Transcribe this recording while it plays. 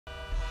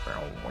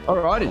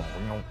Alrighty.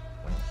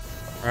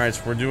 Alright,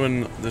 so we're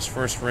doing this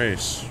first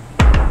race.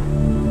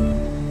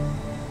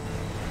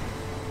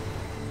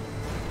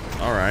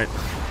 Alright.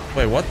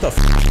 Wait, what the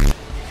f?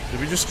 Did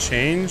we just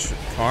change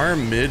car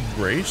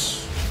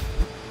mid-race?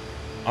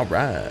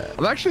 Alright.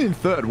 I'm actually in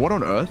third. What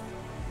on earth?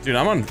 Dude,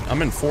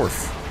 I'm in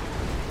fourth.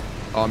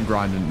 Oh, I'm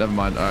grinding. Never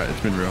mind. Alright, it's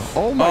been real.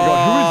 Oh my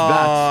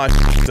god,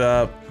 who is that? I f***ed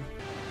up.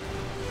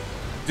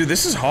 Dude,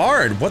 this is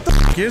hard. What the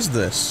f*** is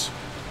this?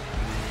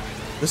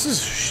 This is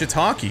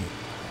shiitake.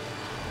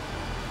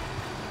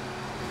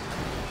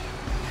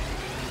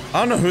 I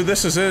don't know who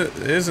this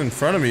is in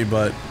front of me,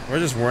 but we're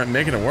just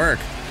making it work.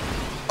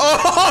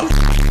 Oh!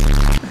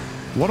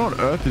 What on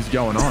earth is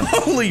going on?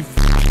 Holy f***.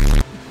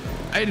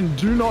 Aiden,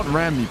 do not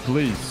ram me,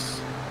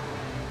 please.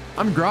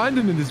 I'm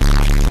grinding in this.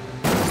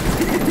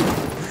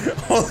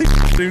 Holy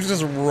f***, he was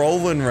just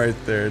rolling right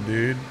there,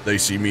 dude. They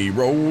see me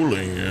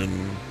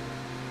rolling.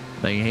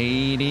 They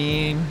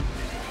hating.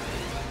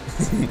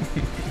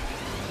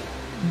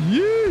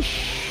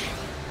 Yeesh.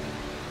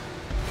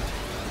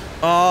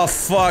 Oh,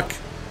 fuck.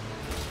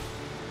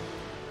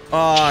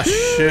 Oh,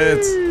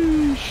 shit.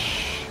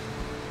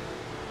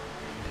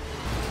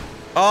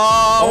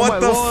 Oh, what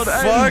the Lord,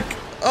 fuck? Aiden.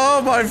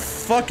 Oh, my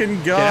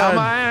fucking god. Get out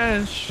my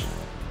ass.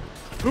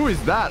 Who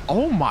is that?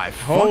 Oh my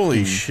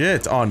Holy fucking...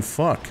 shit, on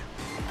fuck.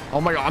 Oh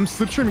my god, I'm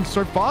slipstreaming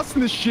so fast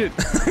in this shit.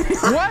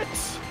 What?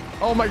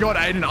 Oh my god,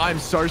 Aiden, I'm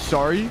so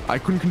sorry. I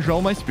couldn't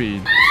control my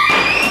speed.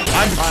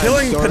 I'm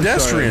killing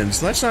pedestrians.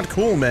 Sorry. That's not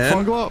cool, man.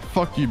 Fugler,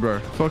 fuck you, bro.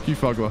 Fuck you,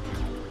 Fugler.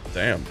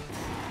 Damn.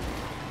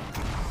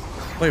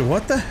 Wait,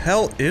 what the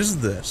hell is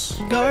this?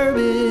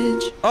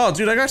 Garbage. Oh,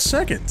 dude, I got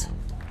second.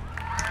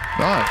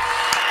 Nice.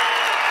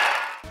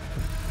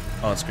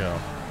 Oh, let's go.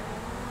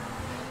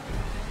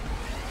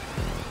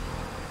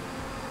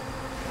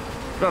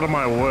 Get out of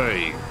my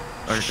way.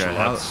 Okay,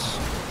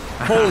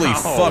 Holy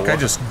fuck, I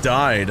just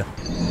died.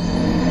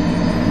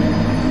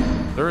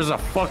 There is a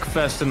fuck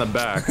fest in the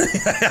back.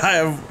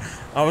 I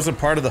was a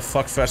part of the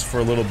fuck fest for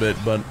a little bit,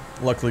 but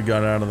luckily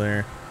got out of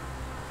there.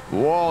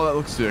 Whoa, that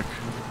looks sick.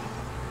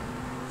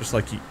 Just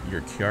like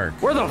your Kjark.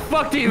 Where the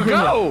fuck do you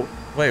go?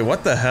 Wait,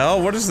 what the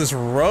hell? What is this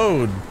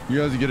road? You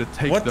guys are gonna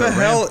take what the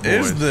hell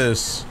is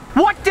this?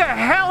 What the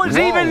hell is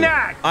even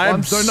that?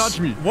 I'm so nudge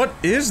me. What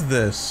is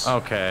this?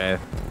 Okay.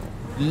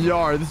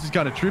 Yar, this is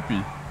kind of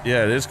trippy.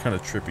 Yeah, it is kind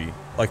of trippy.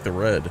 Like the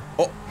red.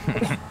 Oh.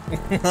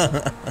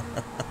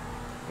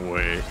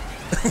 Wait.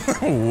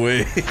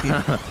 Wait.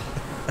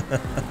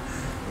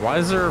 Why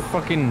is there a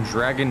fucking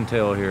dragon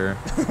tail here?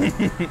 What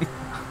the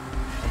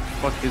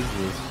fuck is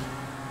this?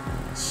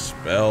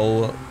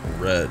 Spell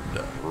red.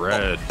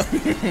 Red.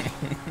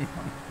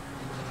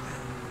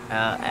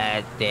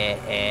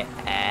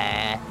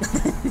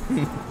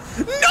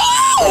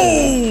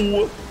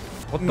 No!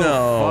 What the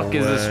fuck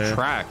is this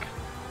track?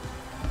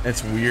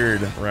 It's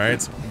weird, right?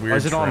 It's weird. Why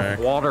is it track.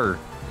 on water?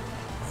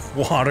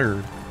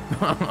 Water.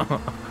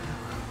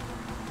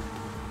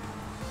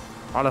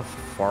 What a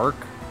fark.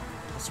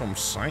 That's what I'm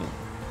saying.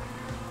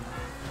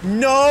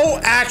 No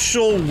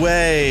actual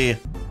way.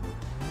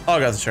 Oh, I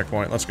got the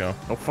checkpoint. Let's go.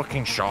 No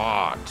fucking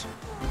shot.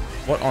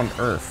 What on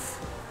earth?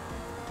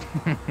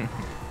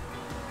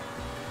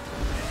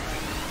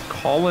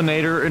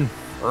 Collinator in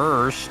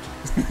first.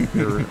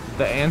 You're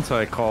the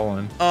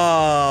anti-Colin.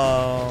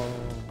 Oh.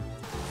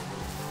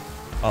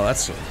 Oh,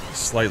 that's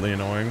slightly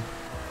annoying.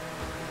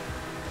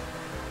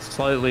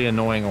 Slightly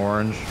annoying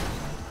orange.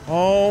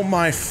 Oh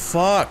my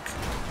fuck.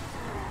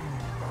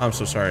 I'm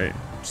so sorry.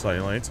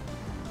 Slightly late.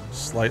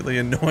 Slightly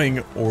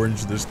annoying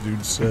orange, this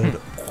dude said.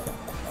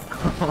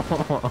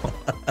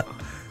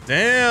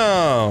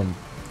 Damn.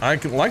 I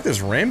like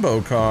this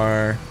rainbow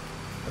car.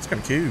 That's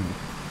kind of cute.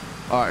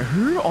 Alright,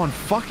 who on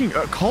fucking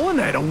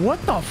Collinator?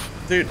 What the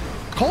f— Dude,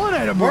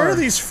 Collinator, bro. what are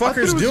these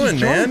fuckers doing,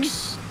 man?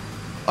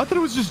 I thought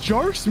it was just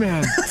jokes,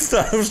 man. I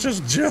thought it was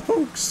just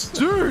jokes.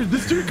 Dude,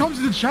 this dude comes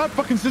to the chat,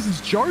 fucking says it's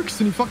jokes,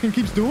 and he fucking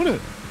keeps doing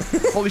it.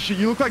 Holy shit,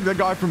 you look like the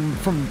guy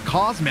from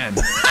Cars, man.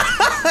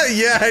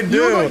 Yeah, I do.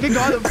 You look like the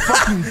guy that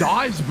fucking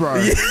dies, bro.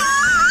 Yeah.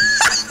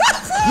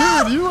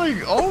 Dude, you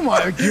like, oh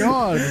my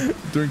god.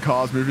 Doing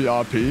Cars movie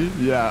RP?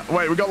 Yeah.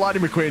 Wait, we got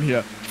Lightning McQueen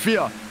here.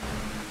 Fear.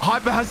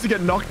 Hyper has to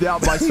get knocked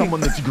out by someone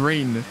that's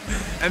green.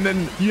 And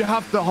then you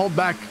have to hold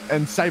back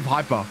and save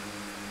Hyper.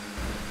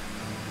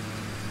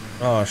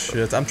 Oh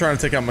shit, I'm trying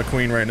to take out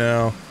McQueen right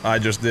now. I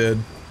just did.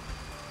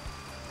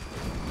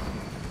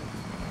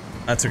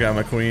 I took out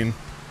McQueen.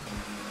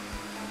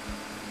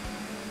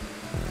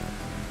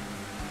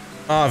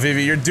 Oh,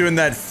 Vivi, you're doing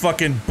that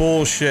fucking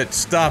bullshit.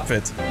 Stop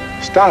it.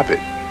 Stop it.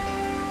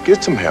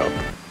 Get some help.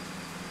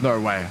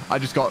 No way. I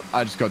just got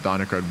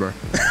Dynacode, bro.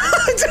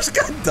 I just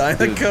got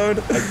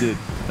Dynacode?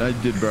 I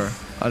did, bro.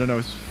 I don't know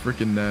his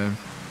freaking name.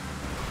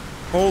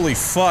 Holy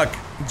fuck.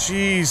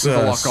 Jesus.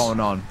 There's a lot going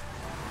on.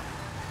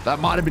 That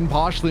might have been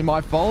partially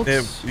my fault.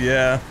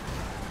 Yeah.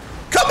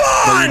 Come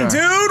on,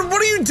 dude!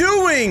 What are you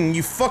doing,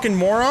 you fucking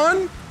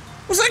moron?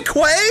 Was that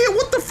Quay?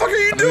 What the fuck are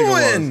you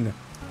doing?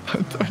 I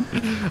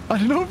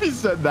don't know if he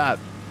said that.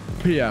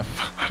 PF.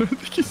 I don't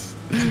think he's...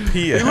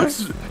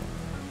 PF?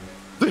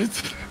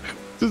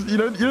 Just, you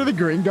know the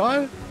green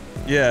guy?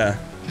 Yeah.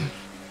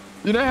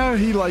 You know how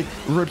he like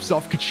rips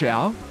off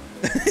Kachow?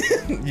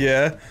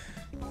 Yeah.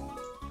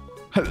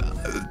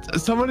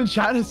 Someone in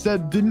chat has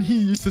said, didn't he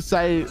used to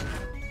say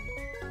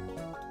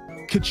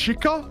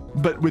Kachika,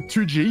 but with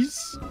 2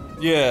 G's?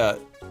 Yeah.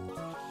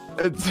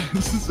 It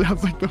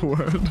sounds like the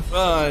word.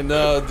 I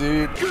know,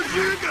 dude.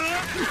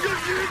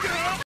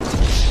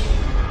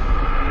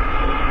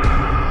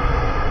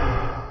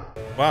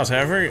 Wow, is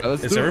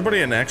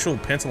everybody an actual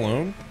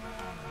Pantalone?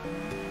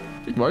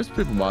 I think most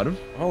people might have.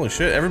 Holy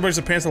shit, everybody's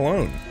a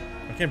Pantalone.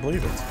 I can't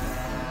believe it.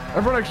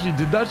 Everyone actually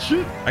did that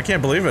shit? I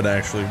can't believe it,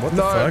 actually. What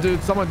the fuck? No,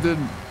 dude, someone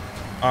didn't.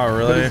 Oh,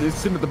 really? He's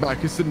sitting at the back.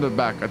 He's sitting at the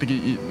back. I think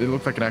it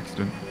looked like an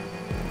accident.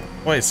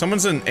 Wait,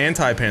 someone's an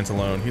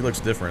anti-Pantalone. He looks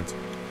different.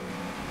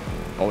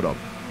 Hold up.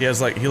 He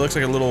looks like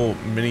a little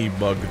mini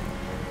bug.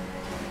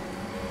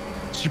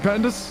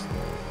 Stupendous?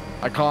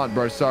 I can't,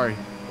 bro. Sorry.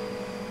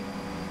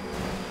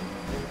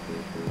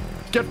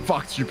 Get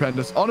fucked,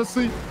 Stupendous.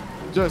 Honestly,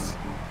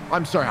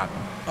 I'm so happy.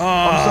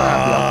 I'm so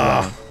happy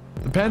after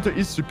that. The Panther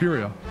is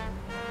superior.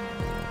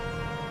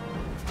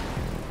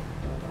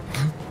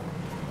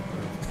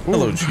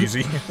 Hello,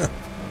 Cheesy.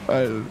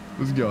 Hey,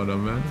 what's going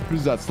on, man?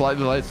 Who's that?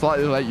 Slightly late.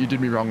 Slightly late. You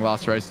did me wrong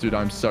last race, dude.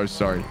 I'm so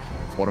sorry.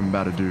 What I'm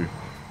about to do.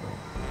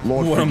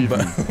 Lord, forgive me.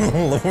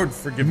 Lord,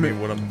 forgive me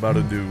what I'm about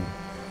to do.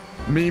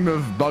 Meme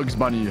of Bugs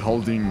Bunny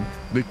holding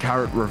the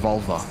carrot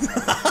revolver.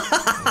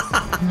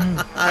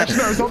 Actually,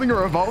 no, he's holding a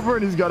revolver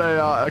and he's got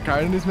a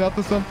carrot in his mouth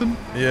or something.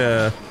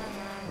 Yeah.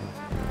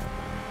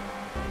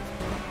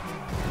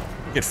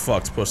 Get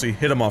fucked, pussy.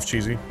 Hit him off,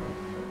 Cheesy.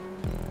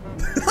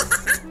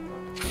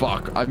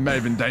 Fuck, I may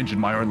have endangered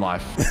my own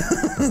life.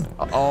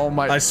 Oh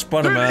my... I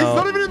spun him out. He's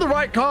not even in the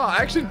right car.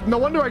 Actually, no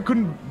wonder I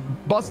couldn't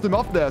bust him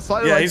up there.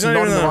 Slightly yeah, like he's not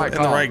even in the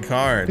right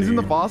car. He's dude. in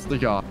the faster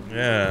car.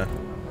 Yeah.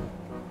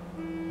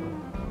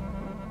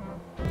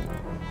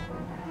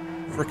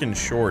 Freaking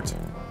short.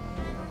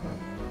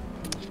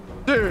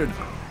 Dude.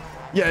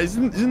 Yeah, he's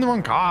in the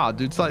wrong car,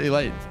 dude. Slightly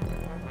late.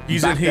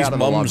 He's in his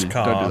mom's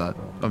car. Don't do that.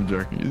 I'm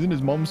joking. He's in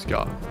his mom's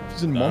car.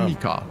 He's in mommy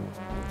car.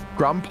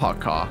 Grandpa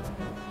car.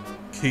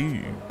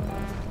 Key.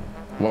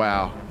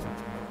 Wow.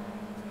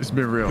 It's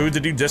been real. Who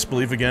did you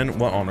disbelieve again?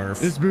 What on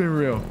earth? It's been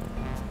real.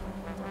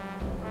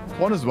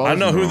 One as well. I don't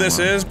know who this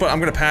is, but I'm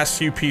gonna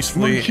pass you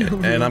peacefully, Monkey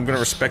and I'm gonna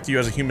respect you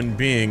as a human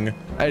being.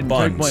 Aiden,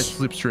 Buns. take my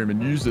slipstream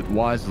and use it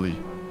wisely.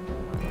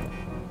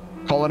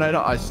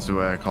 Collinator? I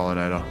swear,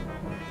 Collinator.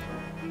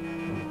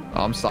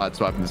 I'm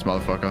sideswiping this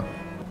motherfucker.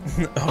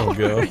 Oh,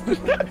 go.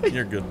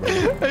 You're good, bro.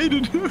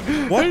 Aiden.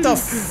 What Aiden, the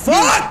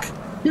fuck?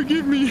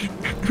 Forgive me.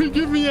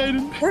 Forgive me,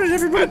 Aiden. Where did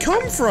everybody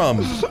come from?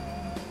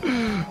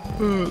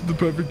 The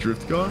perfect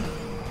drift car.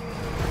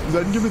 Does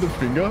Aiden give me the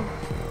finger?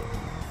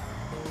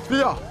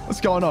 Yeah,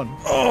 what's going on?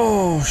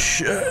 Oh,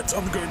 shit.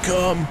 I'm gonna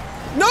come.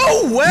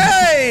 No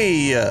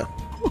way!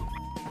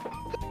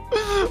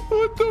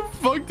 What the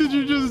fuck did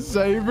you just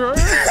say, bro?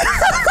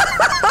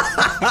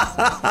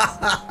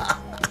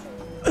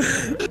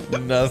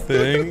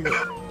 Nothing.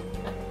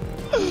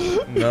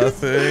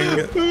 Nothing.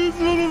 This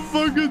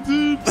motherfucker,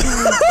 dude.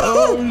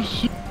 Oh,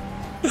 shit.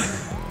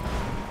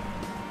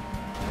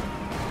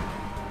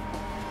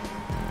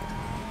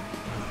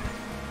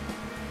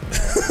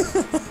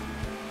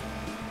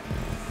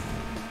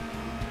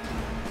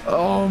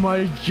 Oh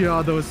my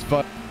god, that was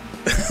fun.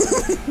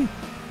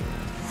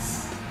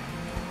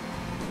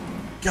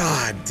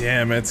 God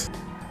damn it.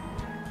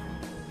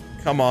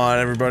 Come on,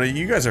 everybody.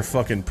 You guys are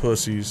fucking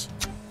pussies.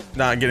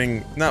 Not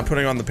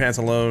putting on the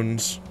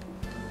pantalones.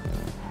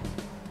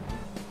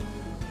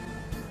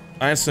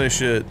 I didn't say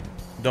shit.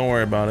 Don't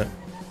worry about it.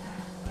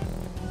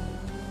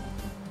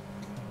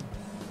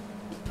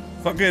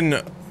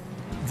 Fucking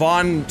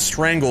Von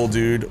Strangle,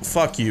 dude.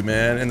 Fuck you,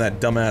 man, in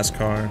that dumbass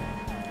car.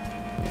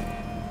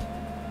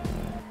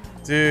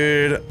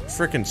 Dude,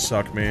 frickin'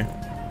 suck me.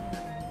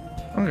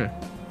 Okay.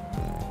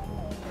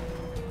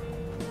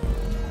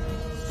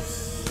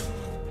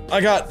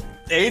 I got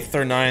 8th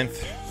or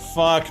 9th.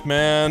 Fuck,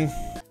 man.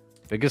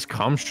 Biggest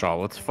cum shot.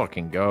 Let's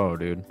fucking go,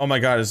 dude. Oh my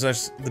god, is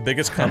this the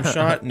biggest cum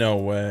shot? No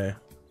way.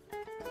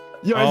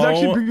 Yo, it's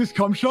actually biggest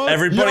cum shot?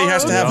 Everybody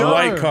has to have let's go.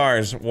 white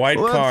cars. White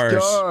cars.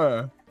 Let's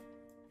go.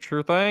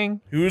 Sure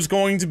thing. Who's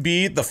going to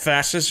be the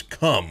fastest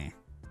cum?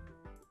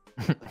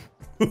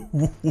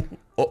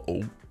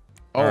 Uh-oh.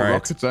 Oh, right.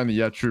 rockets only.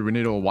 Yeah, true. We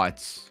need all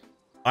whites.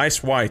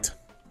 Ice white.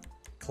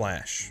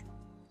 Clash.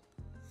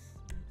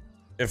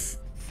 If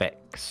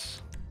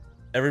Fix.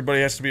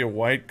 everybody has to be a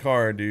white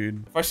car,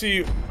 dude. If I see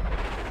you...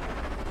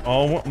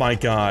 Oh my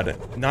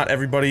god. Not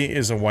everybody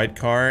is a white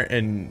car,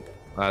 and...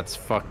 That's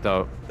fucked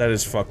up. That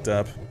is fucked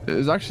up.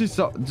 It's actually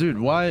so... Dude,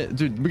 why...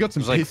 Dude, we got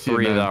some There's like piss here,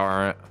 3 man. that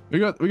aren't. We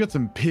got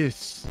some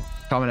piss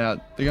coming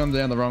out. They're going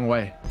down the wrong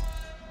way.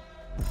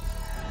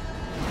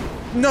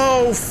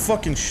 No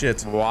fucking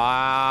shit.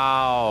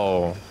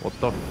 Wow. What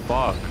the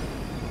fuck?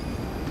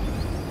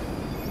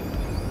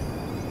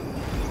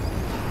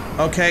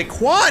 Okay,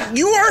 Quad,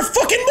 you are a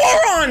fucking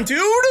moron, dude!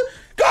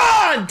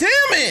 God damn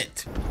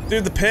it!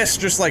 Dude, the piss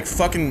just like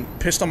fucking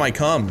pissed on my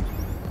cum.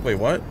 Wait,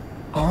 what?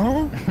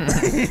 Oh?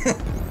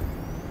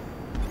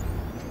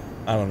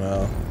 I don't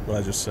know what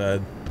I just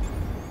said.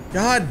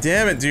 God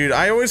damn it, dude.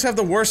 I always have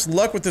the worst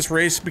luck with this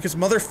race because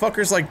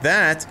motherfuckers like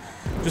that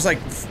just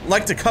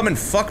like to come and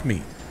fuck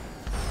me.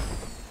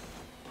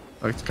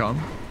 Like to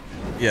come?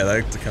 Yeah,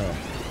 they like to come.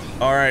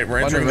 Alright, we're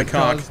entering the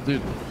cock.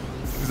 Dude,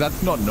 because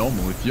that's not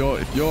normal. If you're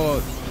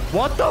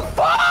What the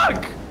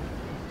fuck?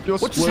 you're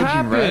What just splurging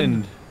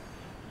happened? red,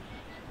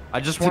 I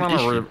just It's went an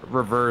on a issue.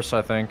 reverse,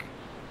 I think.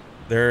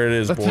 There it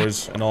is, That's-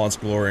 boys, in all its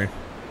glory.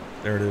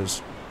 There it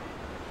is.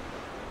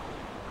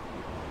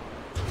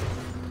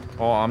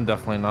 Oh, I'm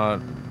definitely not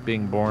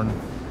being born.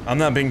 I'm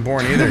not being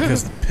born either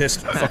because the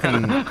pissed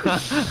fucking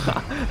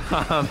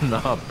I'm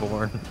not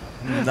born.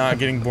 not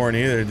getting born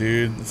either,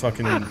 dude. The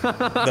fucking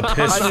the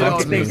piss I knew I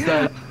was fucked me.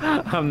 gonna say.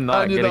 I'm I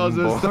not knew that getting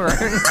was his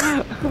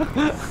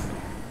born.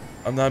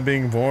 I'm not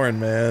being born,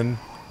 man.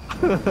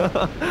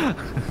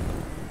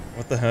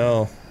 What the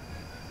hell?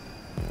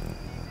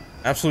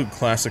 Absolute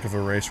classic of a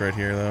race right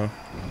here, though.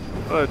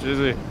 Oh,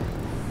 Jizzy.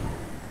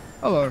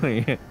 Hello.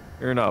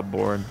 You're not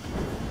born.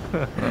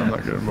 I'm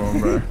not getting born,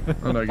 bro.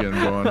 I'm not getting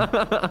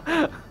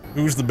born.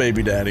 Who's the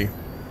baby daddy?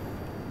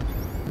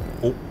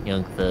 Oh,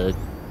 Young thug.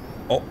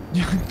 oh.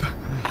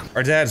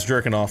 Our dad's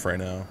jerking off right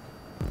now.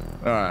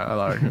 Alright, I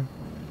like it.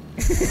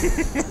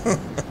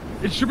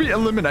 It should be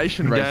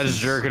elimination races. Dad's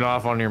jerking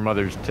off on your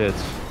mother's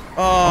tits.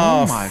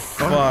 Oh, Oh my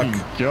fucking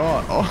fuck.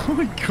 god. Oh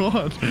my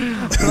god.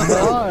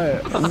 Why?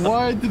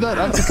 Why did that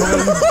have to come out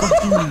of his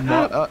fucking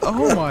mouth?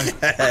 Oh my.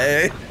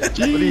 Hey. What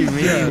do you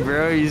mean,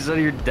 bro? You said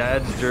your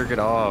dad's jerking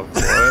off.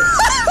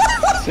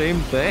 What? Same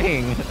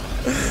thing.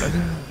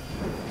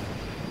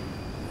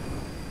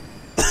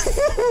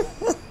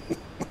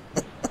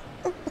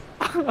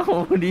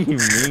 What do you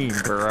mean,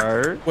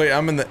 bro? Wait,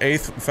 I'm in the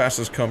 8th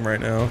fastest come right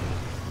now.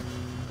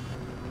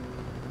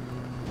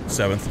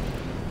 7th.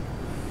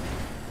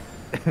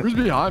 Who's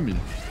behind me?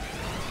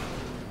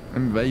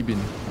 I'm vaping.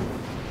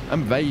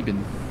 I'm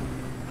vaping.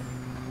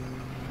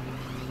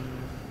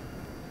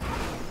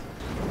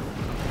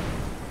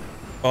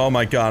 Oh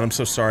my god, I'm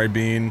so sorry,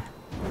 Bean.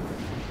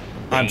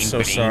 I'm so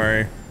Bean.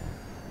 sorry.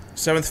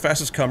 7th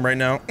fastest come right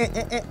now.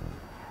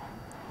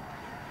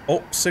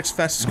 Oh, 6th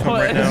fastest come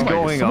What right is now.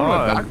 going Someone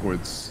went on?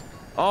 backwards.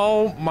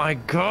 Oh my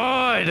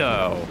god!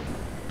 Oh.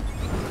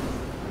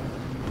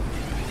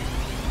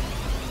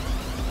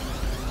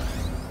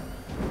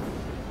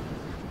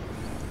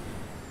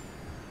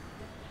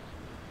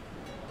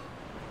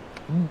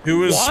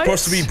 Who is What?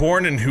 supposed to be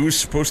born and who's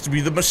supposed to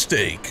be the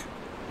mistake?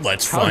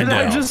 Let's How find did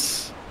out. I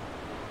just...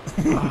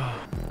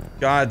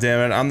 God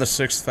damn it, I'm the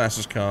 6th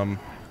fastest come.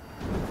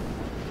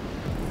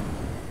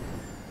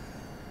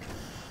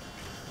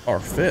 Or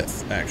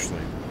 5th,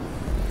 actually.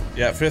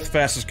 Yeah, 5th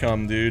fastest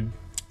come, dude.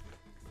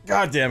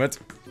 God damn it.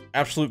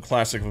 Absolute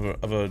classic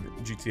of a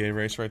GTA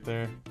race right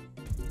there.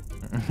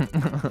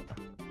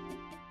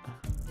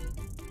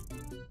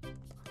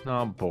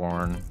 Not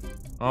born.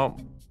 Oh,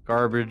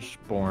 garbage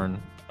born.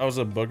 I was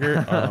a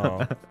booger?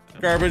 Oh.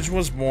 Garbage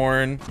was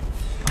born.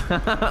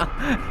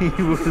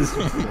 He was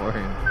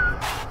born.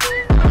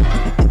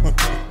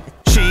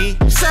 She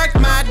sucked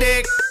my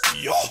dick.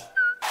 Yo!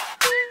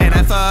 And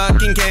I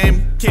fucking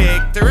came,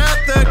 kicked her out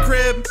the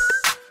crib.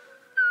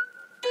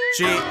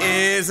 She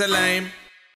is a lame.